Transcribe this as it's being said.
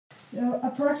So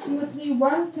approximately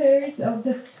 1/3 of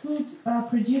the food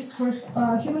produced for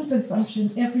human consumption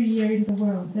every year in the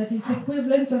world. That is the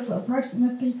equivalent of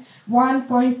approximately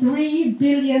 1.3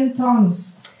 billion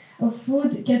tons of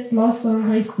food gets lost or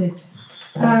wasted.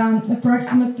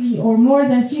 Approximately or more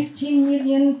than 15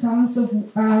 million tons of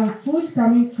food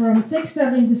coming from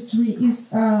textile industry is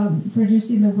produced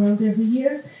in the world every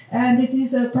year, and it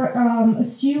is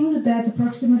assumed that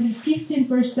approximately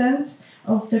 15%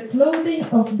 of the clothing,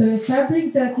 of the fabric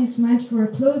that is meant for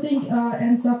clothing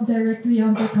ends up directly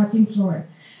on the cutting floor.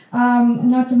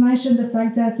 Not to mention the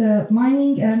fact that the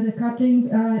mining and the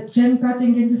gem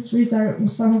cutting industries are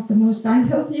some of the most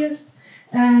unhealthiest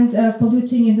and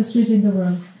polluting industries in the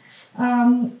world.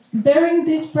 Bearing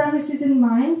these premises in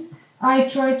mind, I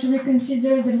try to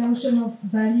reconsider the notion of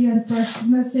value and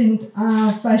preciousness in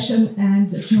fashion and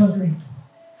jewelry.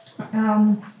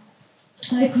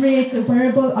 I create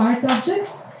wearable art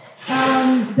objects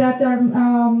that are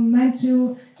meant to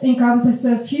encompass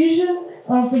a fusion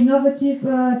of innovative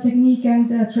technique and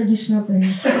traditional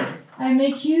techniques. I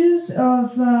make use of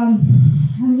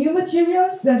new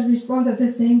materials that respond at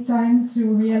the same time to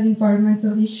real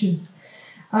environmental issues.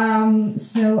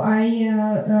 So I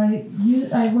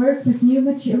work with new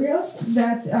materials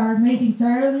that are made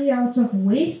entirely out of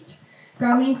waste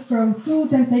coming from food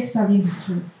and textile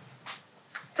industry.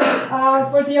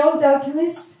 For the old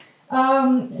alchemists,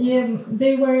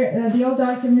 the old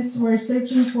alchemists were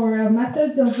searching for a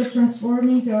method of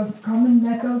transforming common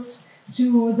metals to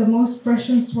the most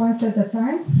precious ones at the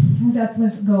time, and that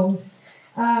was gold.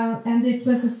 And it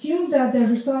was assumed that the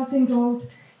resulting gold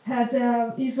had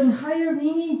even higher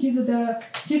meaning due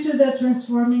to the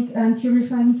transforming and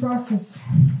purifying process.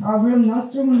 Aurum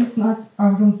nostrum is not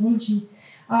aurum fulgi.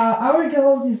 Our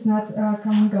gold is not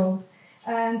common gold.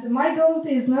 And my gold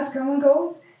is not common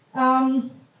gold,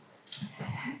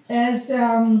 as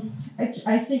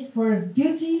I seek for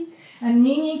beauty and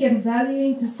meaning and value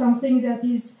into something that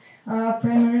is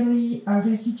primarily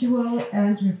residual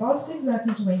and repulsive, that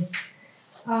is waste.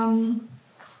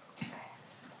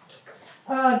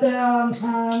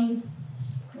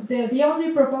 The only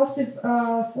propulsive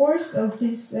force of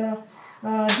this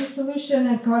dissolution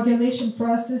and coagulation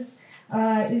process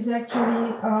is actually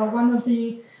one of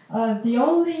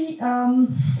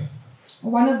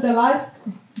the last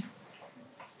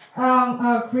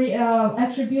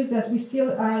attributes that we still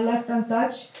are left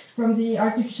untouched from the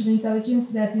artificial intelligence,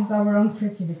 that is our own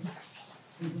creativity.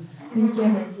 Thank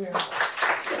you.